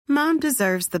Mom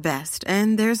deserves the best,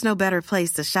 and there's no better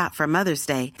place to shop for Mother's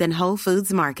Day than Whole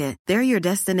Foods Market. They're your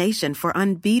destination for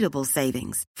unbeatable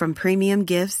savings, from premium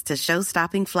gifts to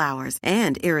show-stopping flowers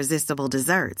and irresistible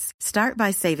desserts. Start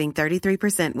by saving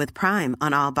 33% with Prime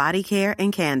on all body care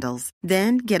and candles.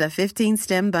 Then get a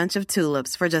 15-stem bunch of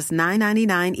tulips for just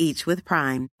 $9.99 each with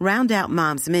Prime. Round out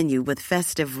Mom's menu with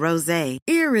festive rosé,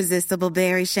 irresistible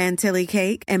berry chantilly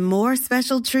cake, and more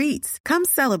special treats. Come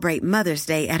celebrate Mother's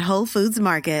Day at Whole Foods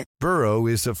Market. Burrow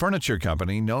is a furniture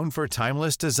company known for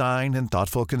timeless design and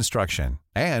thoughtful construction,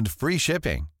 and free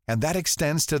shipping, and that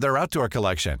extends to their outdoor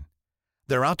collection.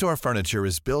 Their outdoor furniture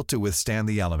is built to withstand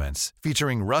the elements,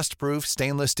 featuring rust-proof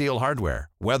stainless steel hardware,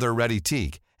 weather-ready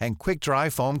teak, and quick-dry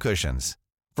foam cushions.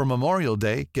 For Memorial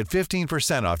Day, get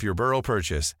 15% off your Burrow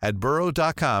purchase at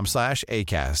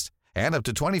burrow.com/ACAST, and up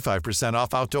to 25%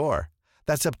 off outdoor.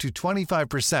 That's up to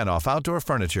 25% off outdoor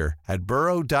furniture at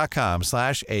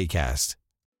burrow.com/ACAST.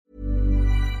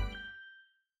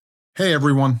 Hey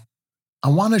everyone, I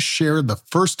want to share the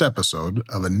first episode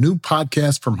of a new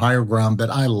podcast from Higher Ground that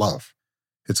I love.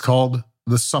 It's called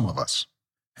The Sum of Us,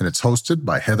 and it's hosted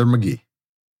by Heather McGhee.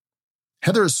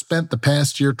 Heather has spent the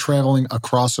past year traveling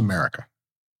across America,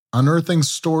 unearthing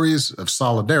stories of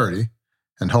solidarity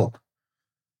and hope.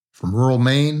 From rural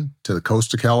Maine to the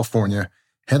coast of California,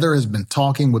 Heather has been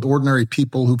talking with ordinary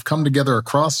people who've come together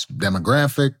across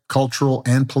demographic, cultural,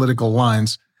 and political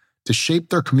lines to shape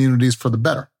their communities for the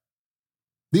better.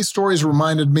 These stories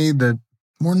reminded me that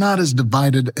we're not as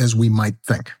divided as we might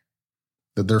think,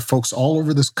 that there are folks all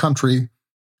over this country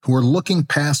who are looking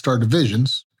past our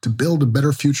divisions to build a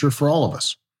better future for all of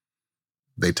us.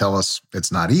 They tell us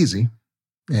it's not easy,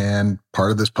 and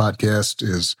part of this podcast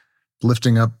is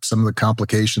lifting up some of the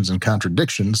complications and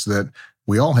contradictions that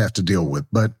we all have to deal with.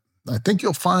 But I think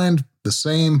you'll find the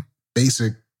same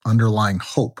basic underlying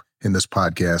hope in this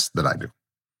podcast that I do.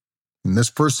 In this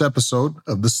first episode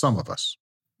of The Sum of Us,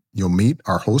 you'll meet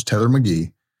our host, Heather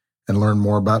McGhee, and learn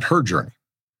more about her journey.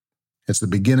 It's the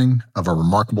beginning of a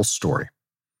remarkable story.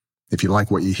 If you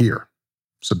like what you hear,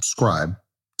 subscribe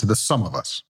to The Sum of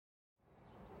Us.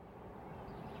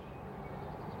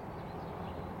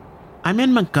 I'm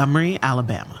in Montgomery,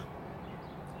 Alabama,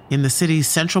 in the city's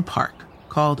central park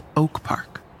called Oak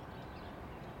Park.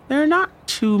 There are not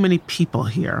too many people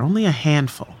here, only a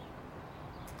handful.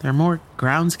 There are more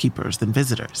groundskeepers than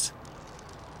visitors.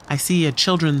 I see a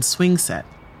children's swing set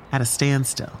at a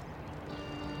standstill.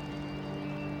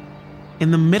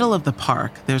 In the middle of the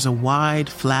park, there's a wide,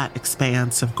 flat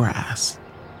expanse of grass,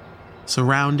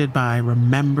 surrounded by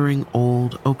remembering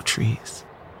old oak trees.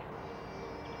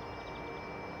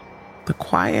 The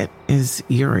quiet is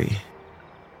eerie.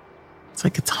 It's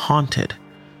like it's haunted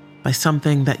by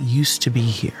something that used to be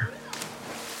here.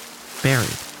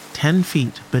 Buried 10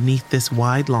 feet beneath this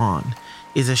wide lawn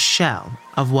is a shell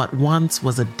of what once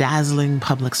was a dazzling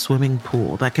public swimming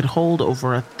pool that could hold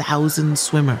over 1,000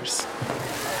 swimmers.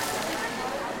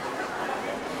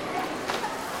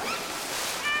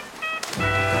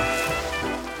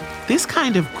 This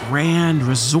kind of grand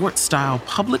resort-style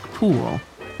public pool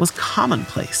was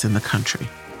commonplace in the country.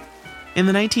 In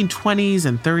the 1920s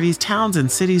and 30s, towns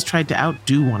and cities tried to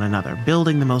outdo one another,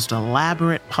 building the most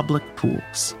elaborate public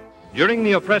pools. During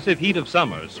the oppressive heat of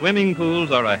summer, swimming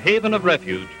pools are a haven of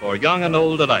refuge for young and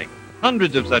old alike.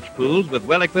 Hundreds of such pools with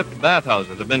well-equipped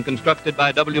bathhouses have been constructed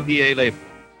by WPA labor.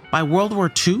 By World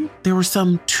War II, there were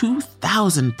some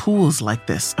 2,000 pools like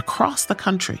this across the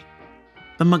country.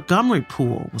 The Montgomery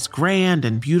Pool was grand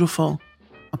and beautiful,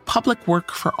 a public work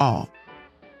for all,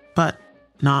 but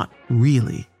not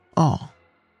really all.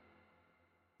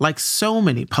 Like so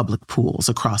many public pools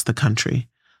across the country,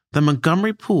 the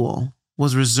Montgomery Pool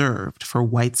was reserved for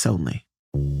whites only.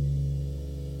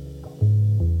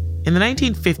 In the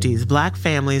 1950s, Black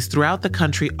families throughout the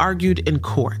country argued in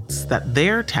courts that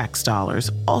their tax dollars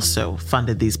also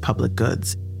funded these public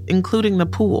goods, including the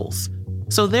pools,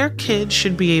 so their kids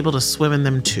should be able to swim in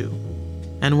them too.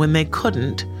 And when they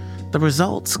couldn't, the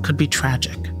results could be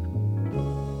tragic.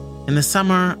 In the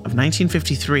summer of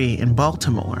 1953 in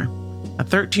Baltimore, a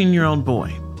 13-year-old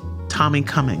boy, Tommy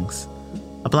Cummings,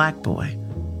 a Black boy,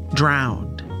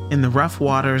 drowned in the rough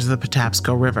waters of the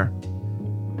Patapsco River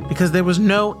because there was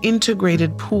no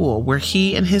integrated pool where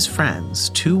he and his friends,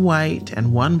 2 white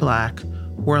and 1 Black,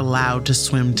 were allowed to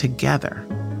swim together.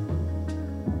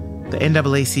 The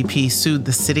NAACP sued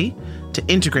the city to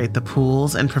integrate the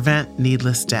pools and prevent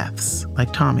needless deaths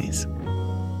like Tommy's.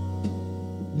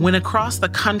 When across the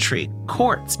country,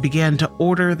 courts began to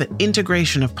order the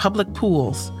integration of public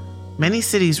pools, many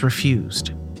cities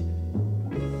refused.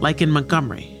 Like in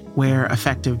Montgomery, where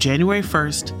effective January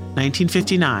 1st,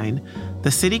 1959,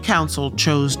 the city council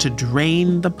chose to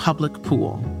drain the public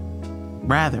pool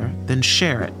rather than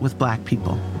share it with Black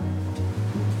people.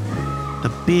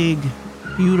 The big,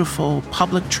 beautiful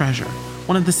public treasure,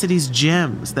 one of the city's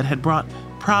gems that had brought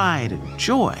pride and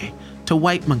joy to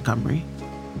white Montgomery,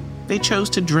 they chose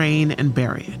to drain and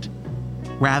bury it,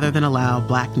 rather than allow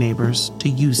Black neighbors to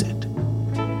use it.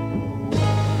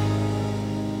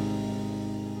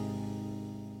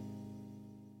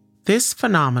 This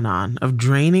phenomenon of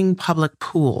draining public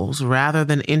pools rather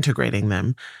than integrating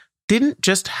them didn't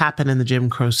just happen in the Jim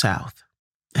Crow South.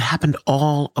 It happened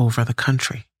all over the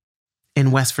country.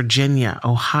 In West Virginia,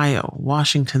 Ohio,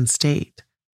 Washington State.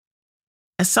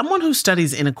 As someone who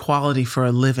studies inequality for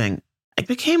a living, I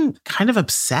became kind of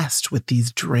obsessed with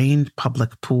these drained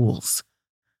public pools.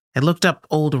 I looked up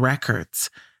old records,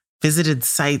 visited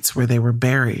sites where they were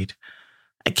buried.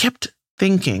 I kept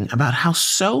thinking about how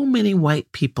so many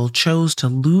white people chose to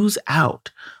lose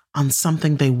out on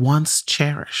something they once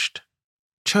cherished,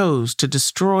 chose to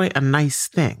destroy a nice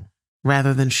thing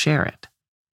rather than share it.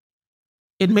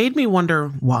 It made me wonder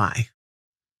why.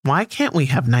 Why can't we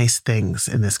have nice things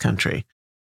in this country?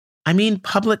 I mean,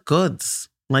 public goods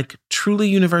like truly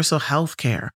universal health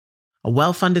care, a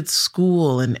well-funded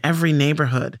school in every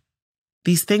neighborhood,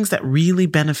 these things that really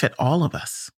benefit all of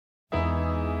us.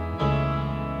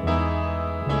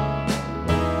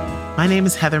 My name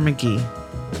is Heather McGhee,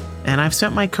 and I've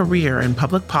spent my career in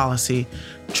public policy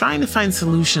trying to find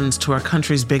solutions to our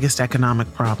country's biggest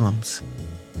economic problems.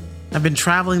 I've been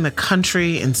traveling the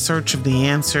country in search of the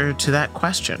answer to that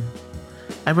question.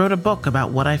 I wrote a book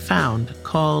about what I found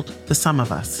called The Sum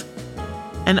of Us.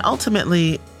 And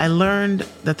ultimately, I learned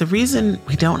that the reason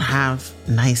we don't have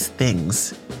nice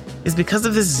things is because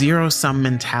of this zero-sum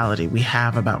mentality we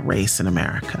have about race in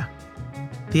America.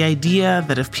 The idea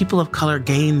that if people of color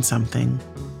gain something,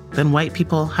 then white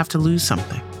people have to lose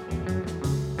something.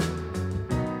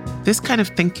 This kind of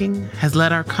thinking has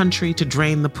led our country to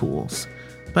drain the pools,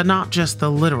 but not just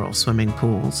the literal swimming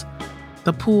pools,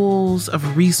 the pools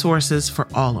of resources for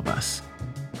all of us,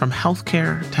 from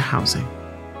healthcare to housing.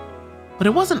 But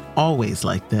it wasn't always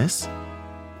like this.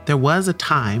 There was a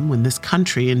time when this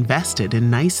country invested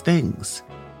in nice things,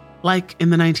 like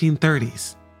in the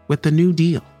 1930s with the New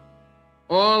Deal.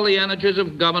 All the energies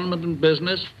of government and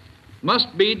business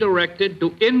must be directed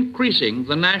to increasing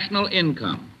the national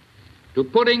income, to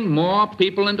putting more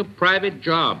people into private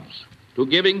jobs, to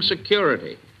giving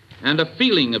security and a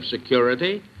feeling of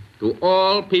security to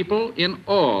all people in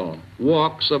all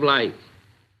walks of life.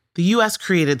 The U.S.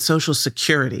 created Social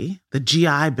Security, the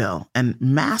GI Bill, and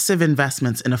massive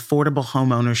investments in affordable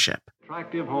home ownership.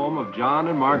 Attractive home of John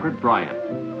and Margaret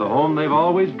Bryant, the home they've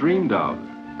always dreamed of,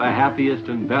 the happiest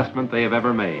investment they have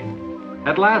ever made.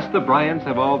 At last, the Bryants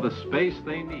have all the space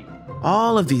they need.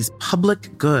 All of these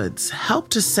public goods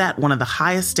helped to set one of the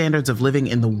highest standards of living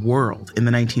in the world in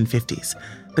the 1950s,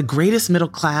 the greatest middle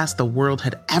class the world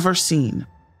had ever seen.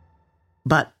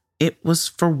 But it was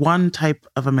for one type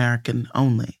of American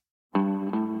only.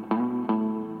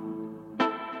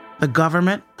 The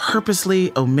government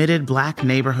purposely omitted Black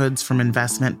neighborhoods from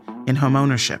investment in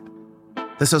homeownership.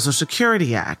 The Social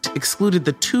Security Act excluded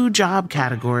the two job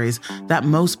categories that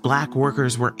most Black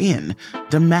workers were in,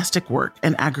 domestic work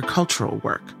and agricultural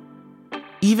work.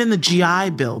 Even the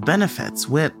GI Bill benefits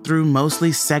went through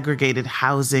mostly segregated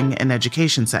housing and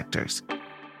education sectors.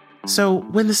 So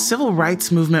when the civil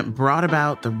rights movement brought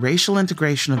about the racial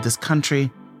integration of this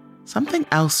country, something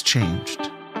else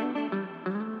changed.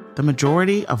 The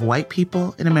majority of white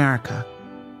people in America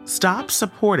stopped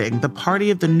supporting the party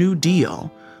of the New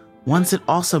Deal once it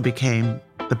also became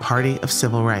the party of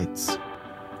civil rights.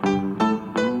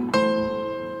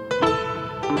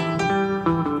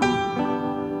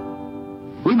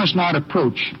 We must not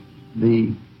approach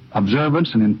the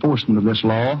observance and enforcement of this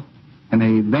law in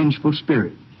a vengeful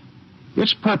spirit.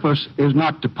 Its purpose is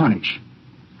not to punish.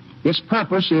 Its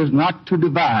purpose is not to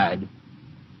divide,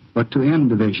 but to end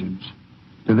divisions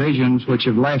which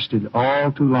have lasted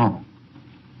all too long.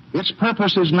 Its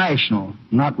purpose is national,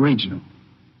 not regional.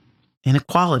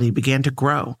 Inequality began to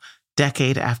grow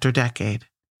decade after decade.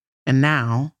 And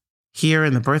now, here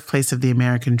in the birthplace of the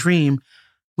American dream,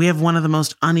 we have one of the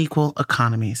most unequal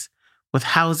economies, with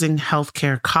housing,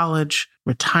 healthcare, college,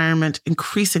 retirement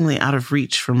increasingly out of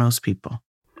reach for most people.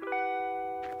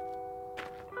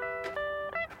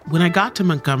 When I got to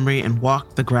Montgomery and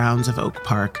walked the grounds of Oak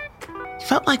Park, it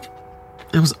felt like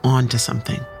I was on to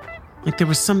something, like there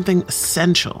was something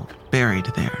essential buried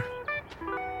there,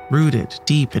 rooted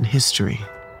deep in history.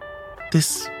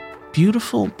 This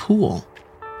beautiful pool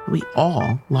we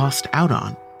all lost out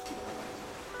on.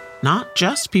 Not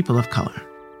just people of color,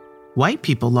 white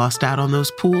people lost out on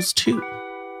those pools too.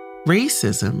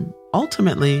 Racism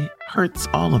ultimately hurts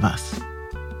all of us.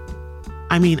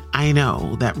 I mean, I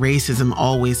know that racism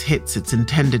always hits its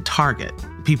intended target,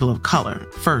 people of color,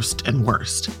 first and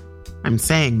worst. I'm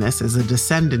saying this as a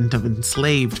descendant of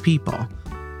enslaved people.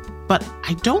 But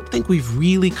I don't think we've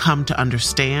really come to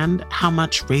understand how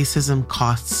much racism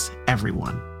costs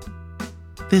everyone.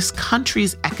 This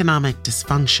country's economic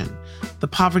dysfunction, the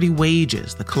poverty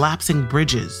wages, the collapsing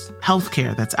bridges,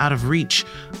 healthcare that's out of reach,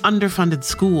 underfunded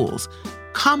schools,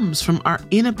 comes from our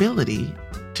inability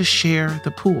to share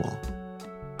the pool,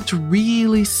 to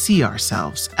really see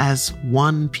ourselves as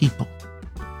one people,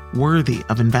 worthy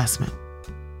of investment.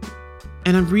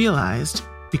 And I've realized,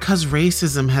 because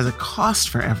racism has a cost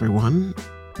for everyone,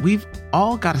 we've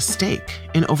all got a stake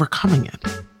in overcoming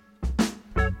it.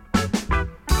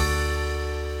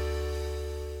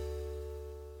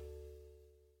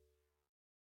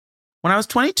 When I was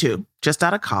 22, just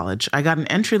out of college, I got an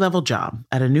entry-level job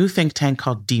at a new think tank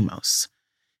called Demos.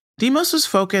 Demos was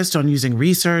focused on using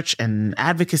research and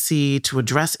advocacy to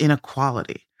address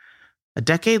inequality. A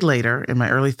decade later, in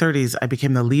my early 30s, I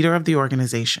became the leader of the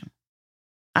organization.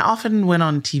 I often went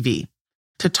on TV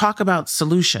to talk about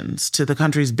solutions to the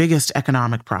country's biggest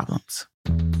economic problems.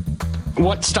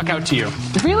 What stuck out to you?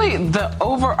 Really, the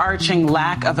overarching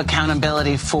lack of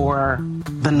accountability for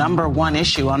the number one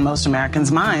issue on most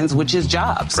Americans' minds, which is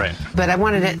jobs. Right. But I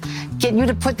wanted to get you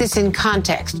to put this in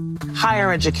context.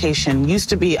 Higher education used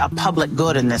to be a public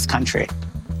good in this country.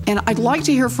 And I'd like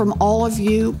to hear from all of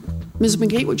you. Ms.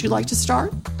 McGee, would you like to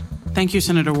start? Thank you,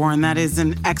 Senator Warren. That is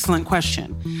an excellent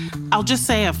question. I'll just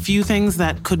say a few things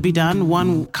that could be done.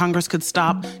 One, Congress could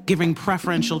stop giving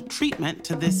preferential treatment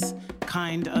to this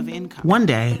kind of income. One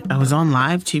day, I was on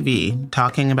live TV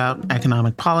talking about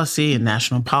economic policy and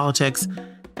national politics,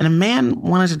 and a man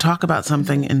wanted to talk about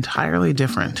something entirely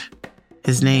different.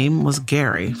 His name was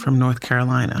Gary from North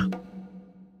Carolina.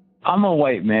 I'm a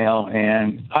white male,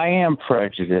 and I am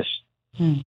prejudiced.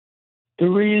 The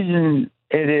reason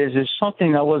it is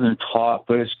something I wasn't taught,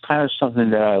 but it's kind of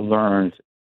something that I learned.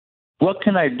 What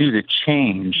can I do to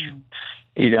change,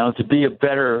 to be a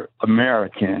better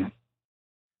American?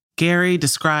 Gary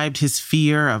described his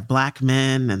fear of Black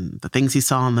men and the things he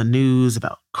saw on the news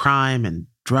about crime and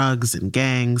drugs and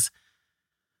gangs.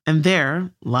 And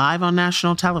there, live on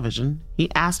national television, he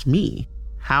asked me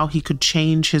how he could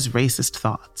change his racist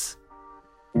thoughts.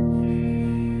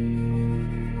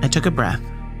 I took a breath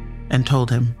and told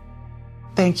him,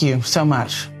 Thank you so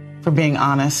much for being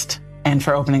honest and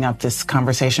for opening up this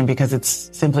conversation, because it's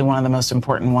simply one of the most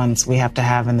important ones we have to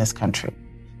have in this country.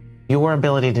 Your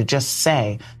ability to just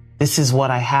say, this is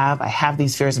what I have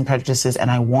these fears and prejudices, and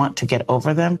I want to get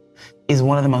over them, is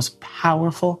one of the most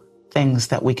powerful things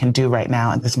that we can do right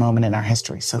now at this moment in our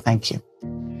history. So thank you.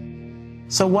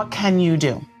 So what can you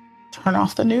do? Turn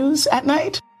off the news at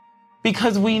night?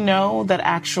 Because we know that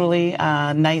actually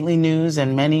nightly news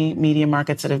and many media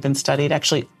markets that have been studied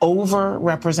actually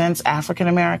overrepresents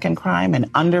African-American crime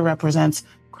and underrepresents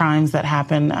crimes that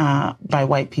happen by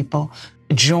white people.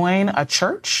 Join a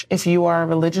church if you are a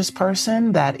religious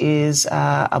person that is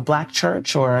a Black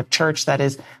church or a church that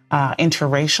is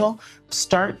interracial.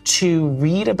 Start to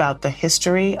read about the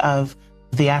history of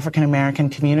the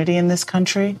African-American community in this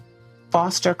country.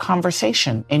 Foster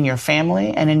conversation in your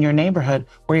family and in your neighborhood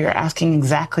where you're asking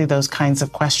exactly those kinds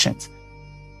of questions.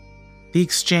 The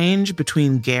exchange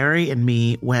between Gary and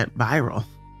me went viral,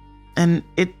 and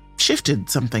it shifted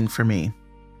something for me.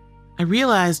 I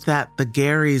realized that the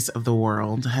Garys of the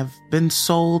world have been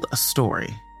sold a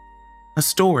story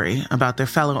about their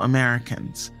fellow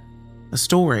Americans, a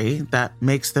story that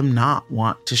makes them not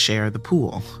want to share the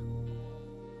pool.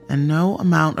 And no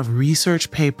amount of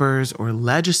research papers or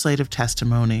legislative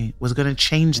testimony was going to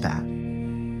change that.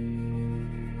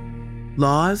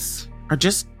 Laws are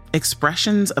just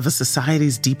expressions of a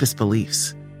society's deepest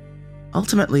beliefs.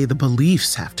 Ultimately, the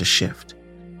beliefs have to shift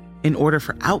in order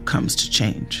for outcomes to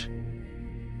change.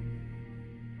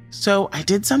 So I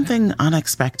did something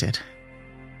unexpected.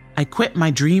 I quit my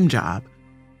dream job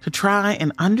to try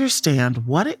and understand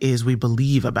what it is we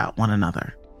believe about one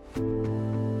another.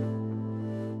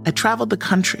 I traveled the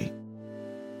country.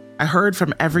 I heard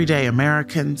from everyday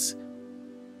Americans,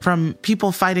 from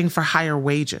people fighting for higher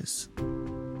wages.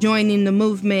 Joining the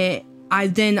movement, I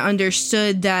then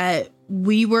understood that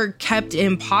we were kept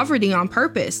in poverty on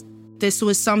purpose. This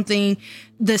was something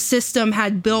the system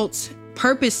had built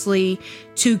purposely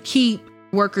to keep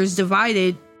workers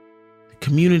divided.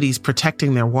 Communities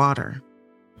protecting their water.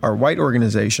 Our white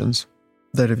organizations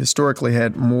that have historically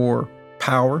had more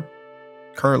power,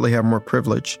 currently have more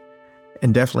privilege,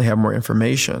 and definitely have more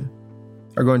information,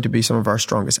 are going to be some of our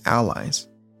strongest allies.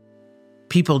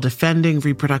 People defending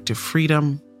reproductive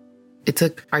freedom. It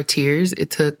took our tears, it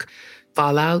took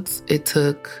fallouts, it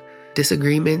took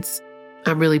disagreements.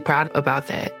 I'm really proud about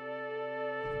that.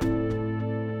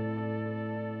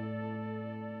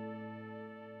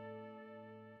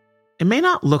 It may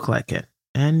not look like it,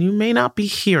 and you may not be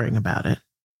hearing about it,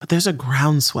 but there's a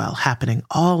groundswell happening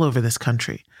all over this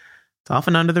country. It's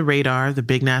often under the radar of the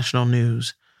big national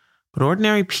news, but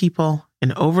ordinary people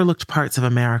in overlooked parts of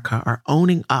America are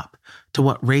owning up to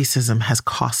what racism has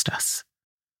cost us.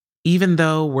 Even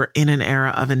though we're in an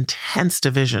era of intense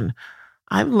division,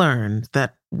 I've learned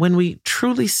that when we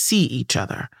truly see each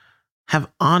other,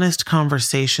 have honest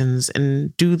conversations,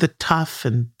 and do the tough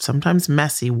and sometimes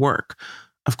messy work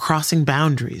of crossing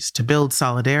boundaries to build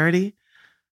solidarity,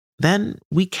 then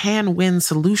we can win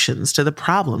solutions to the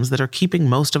problems that are keeping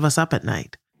most of us up at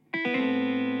night.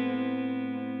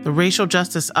 The racial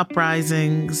justice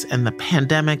uprisings and the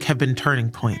pandemic have been turning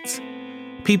points.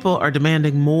 People are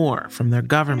demanding more from their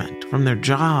government, from their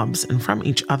jobs, and from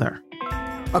each other.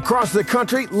 Across the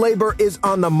country, labor is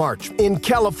on the march. In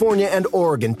California and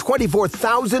Oregon,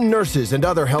 24,000 nurses and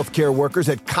other healthcare workers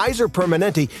at Kaiser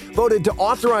Permanente voted to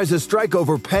authorize a strike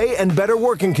over pay and better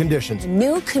working conditions.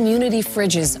 New community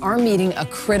fridges are meeting a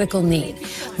critical need.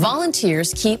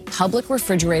 Volunteers keep public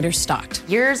refrigerators stocked.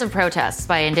 Years of protests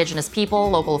by Indigenous people,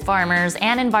 local farmers,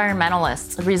 and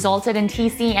environmentalists resulted in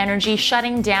TC Energy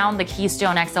shutting down the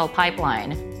Keystone XL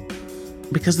pipeline.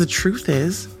 Because the truth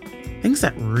is, things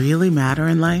that really matter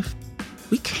in life,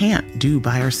 we can't do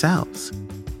by ourselves.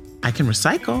 I can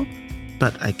recycle,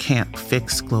 but I can't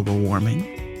fix global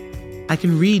warming. I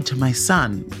can read to my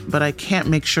son, but I can't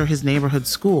make sure his neighborhood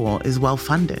school is well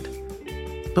funded.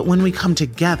 But when we come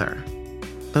together,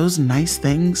 those nice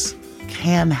things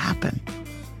can happen.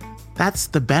 That's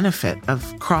the benefit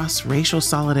of cross-racial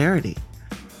solidarity,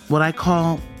 what I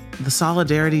call the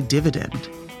solidarity dividend.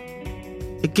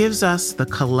 It gives us the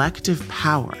collective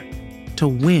power to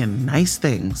win nice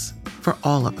things for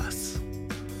all of us.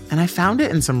 And I found it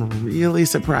in some really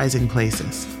surprising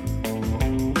places.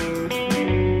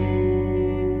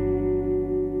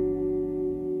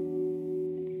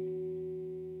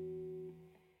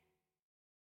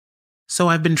 So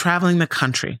I've been traveling the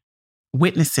country,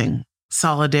 witnessing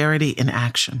solidarity in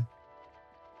action,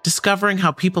 discovering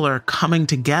how people are coming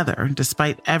together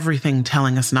despite everything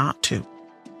telling us not to.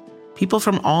 People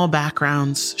from all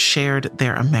backgrounds shared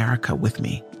their America with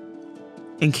me.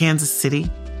 In Kansas City,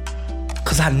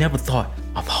 because I never thought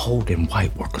of holding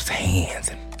white workers' hands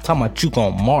and talking about you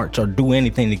gonna march or do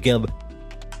anything together.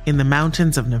 In the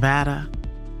mountains of Nevada,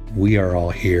 we are all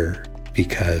here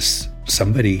because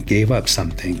somebody gave up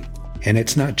something. And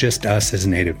it's not just us as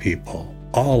Native people.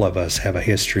 All of us have a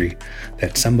history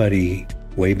that somebody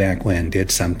way back when did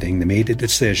something, they made a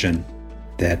decision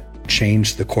that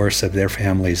changed the course of their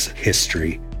family's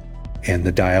history and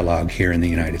the dialogue here in the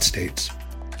United States.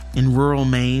 In rural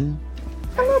Maine.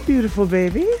 Hello, beautiful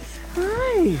babies.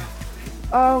 Hi.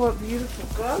 Oh, what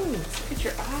beautiful gums. Look at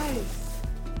your eyes.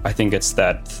 I think it's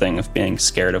that thing of being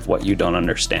scared of what you don't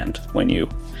understand when you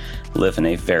live in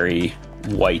a very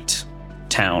white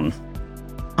town.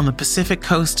 On the Pacific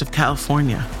coast of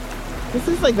California. This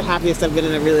is like the happiest I've been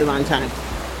in a really long time.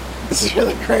 This is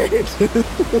really great. This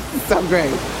is so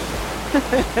great.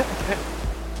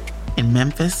 In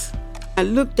Memphis. I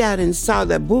looked out and saw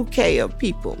the bouquet of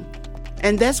people.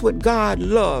 And that's what God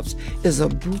loves, is a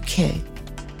bouquet.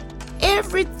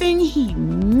 Everything he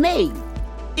made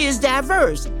is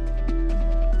diverse.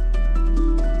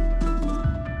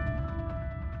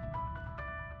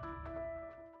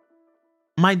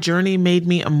 My journey made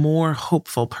me a more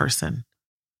hopeful person.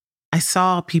 I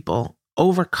saw people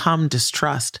overcome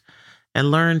distrust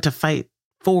and learn to fight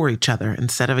for each other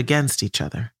instead of against each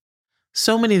other.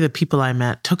 So many of the people I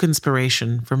met took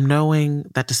inspiration from knowing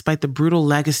that despite the brutal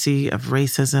legacy of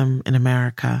racism in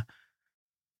America,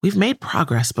 we've made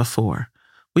progress before.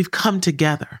 We've come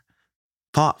together,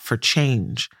 fought for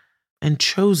change, and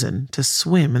chosen to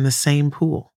swim in the same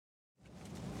pool.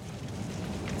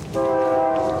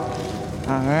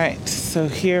 All right, so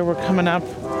here we're coming up,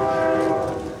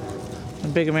 a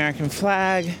big American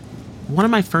flag. One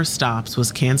of my first stops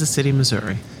was Kansas City,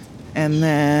 Missouri. And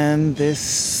then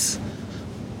this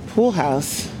pool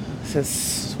house says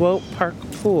Swope Park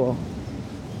Pool.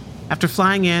 After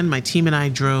flying in, my team and I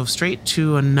drove straight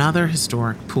to another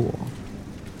historic pool,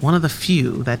 one of the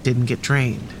few that didn't get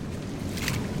drained.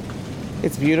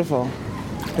 It's beautiful.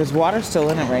 There's water still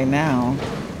in it right now.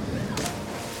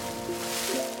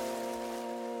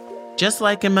 Just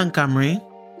like in Montgomery,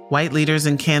 white leaders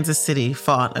in Kansas City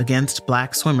fought against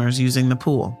black swimmers using the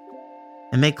pool.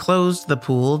 and they closed the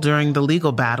pool during the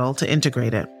legal battle to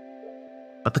integrate it.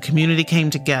 But the community came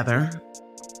together,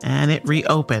 and it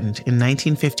reopened in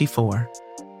 1954.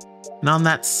 And on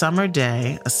that summer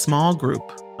day, a small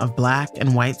group of Black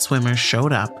and white swimmers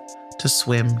showed up to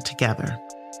swim together.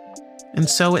 And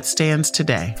so it stands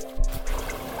today.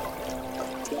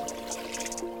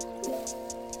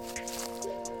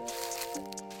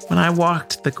 When I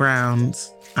walked the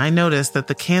grounds, I noticed that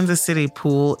the Kansas City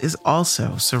pool is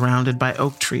also surrounded by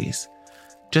oak trees,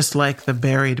 just like the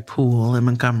buried pool in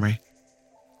Montgomery.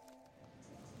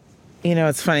 You know,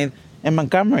 it's funny. In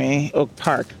Montgomery, Oak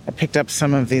Park, I picked up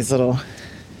some of these little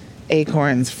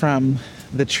acorns from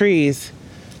the trees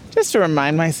just to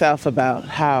remind myself about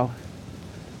how,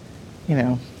 you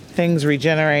know, things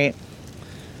regenerate,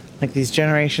 like these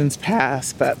generations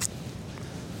pass, but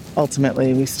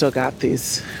ultimately we still got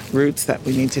these roots that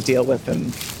we need to deal with,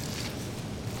 and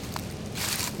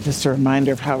just a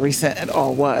reminder of how recent it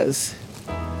all was.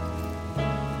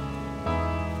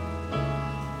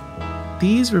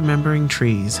 These remembering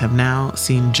trees have now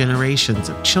seen generations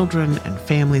of children and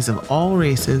families of all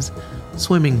races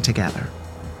swimming together,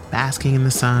 basking in the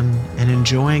sun and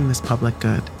enjoying this public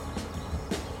good.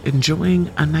 Enjoying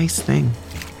a nice thing.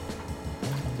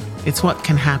 It's what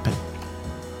can happen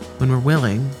when we're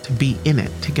willing to be in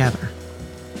it together,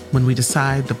 when we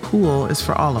decide the pool is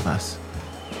for all of us.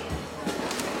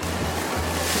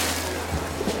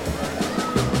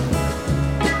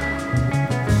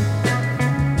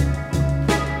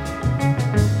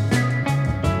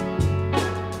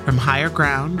 From Higher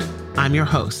Ground, I'm your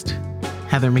host,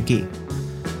 Heather McGhee,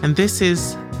 and this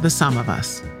is The Sum of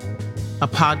Us, a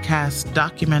podcast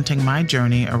documenting my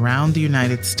journey around the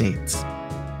United States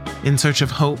in search of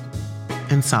hope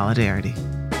and solidarity.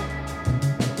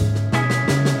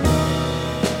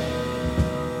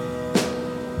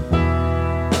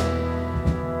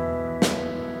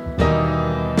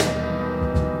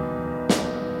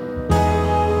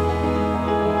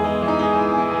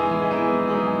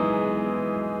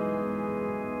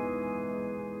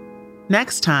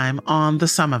 Next time on The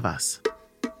Sum of Us,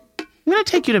 I'm going to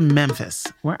take you to Memphis,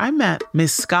 where I met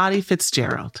Miss Scotty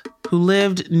Fitzgerald, who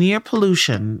lived near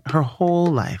pollution her whole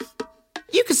life.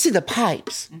 You could see the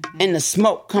pipes and the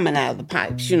smoke coming out of the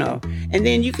pipes, you know, and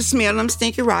then you could smell them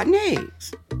stinky rotten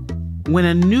eggs. When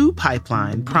a new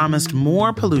pipeline promised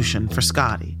more pollution for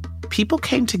Scotty, people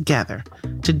came together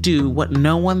to do what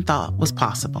no one thought was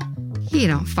possible. You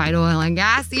don't fight oil and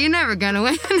gas, you're never gonna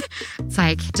win. It's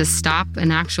like, just stop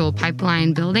an actual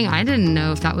pipeline building. I didn't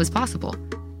know if that was possible.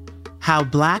 How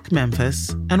Black Memphis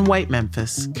and White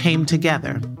Memphis came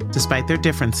together, despite their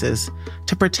differences,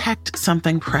 to protect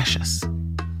something precious.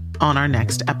 On our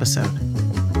next episode.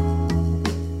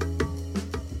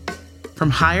 From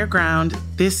Higher Ground,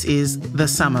 this is The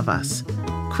Sum of Us,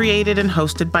 created and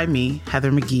hosted by me,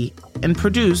 Heather McGhee, and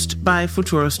produced by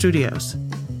Futuro Studios.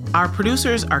 Our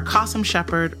producers are Qasim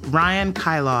Shepard, Ryan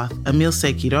Kyloth, Emil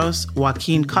Quiroz,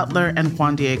 Joaquin Cutler, and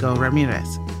Juan Diego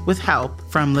Ramirez, with help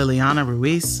from Liliana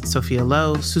Ruiz, Sophia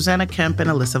Lowe, Susanna Kemp,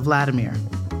 and Alyssa Vladimir.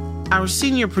 Our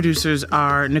senior producers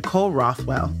are Nicole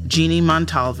Rothwell, Jeannie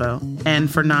Montalvo,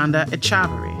 and Fernanda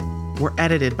Echavarri. We're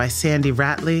edited by Sandy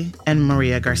Ratley and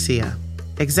Maria Garcia.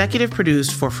 Executive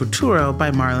produced for Futuro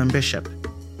by Marlon Bishop.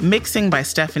 Mixing by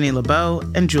Stephanie LeBeau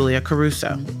and Julia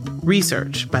Caruso.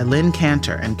 Research by Lynn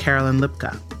Cantor and Carolyn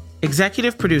Lipka.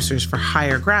 Executive producers for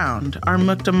Higher Ground are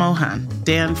Mukta Mohan,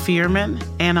 Dan Fierman,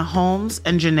 Anna Holmes,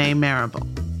 and Janae Marable.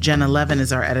 Jenna Levin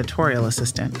is our editorial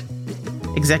assistant.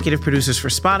 Executive producers for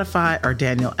Spotify are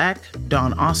Daniel Eck,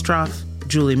 Dawn Ostroff,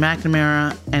 Julie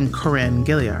McNamara, and Corinne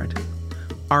Gilliard.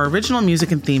 Our original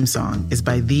music and theme song is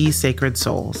by The Sacred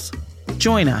Souls.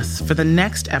 Join us for the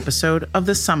next episode of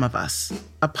The Sum of Us,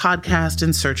 a podcast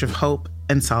in search of hope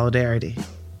and solidarity.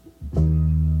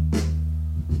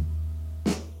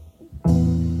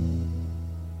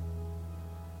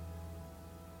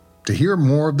 To hear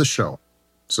more of the show,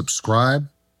 subscribe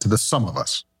to The Sum of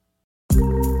Us.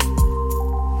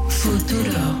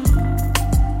 Futuro.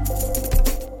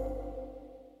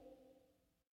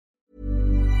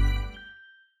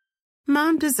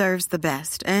 Mom deserves the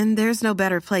best, and there's no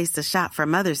better place to shop for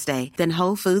Mother's Day than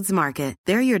Whole Foods Market.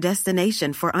 They're your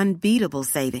destination for unbeatable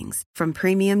savings, from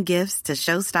premium gifts to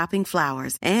show-stopping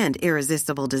flowers and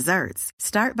irresistible desserts.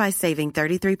 Start by saving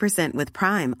 33% with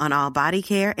Prime on all body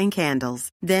care and candles.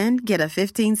 Then get a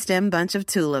 15-stem bunch of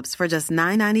tulips for just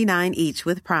 $9.99 each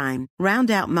with Prime.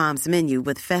 Round out Mom's menu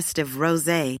with festive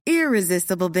rosé,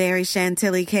 irresistible berry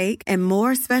chantilly cake, and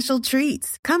more special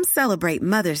treats. Come celebrate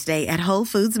Mother's Day at Whole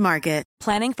Foods Market.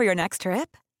 Planning for your next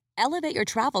trip? Elevate your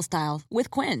travel style with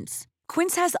Quince.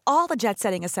 Quince has all the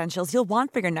jet-setting essentials you'll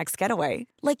want for your next getaway,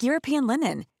 like European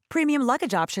linen, premium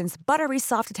luggage options, buttery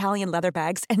soft Italian leather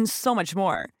bags, and so much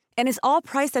more. And is all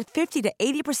priced at 50 to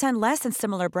 80% less than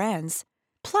similar brands.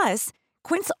 Plus,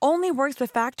 Quince only works with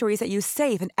factories that use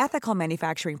safe and ethical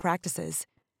manufacturing practices.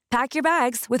 Pack your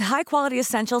bags with high-quality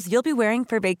essentials you'll be wearing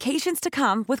for vacations to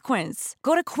come with Quince.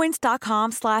 Go to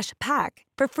quince.com/pack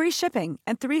for free shipping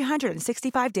and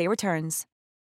 365-day returns.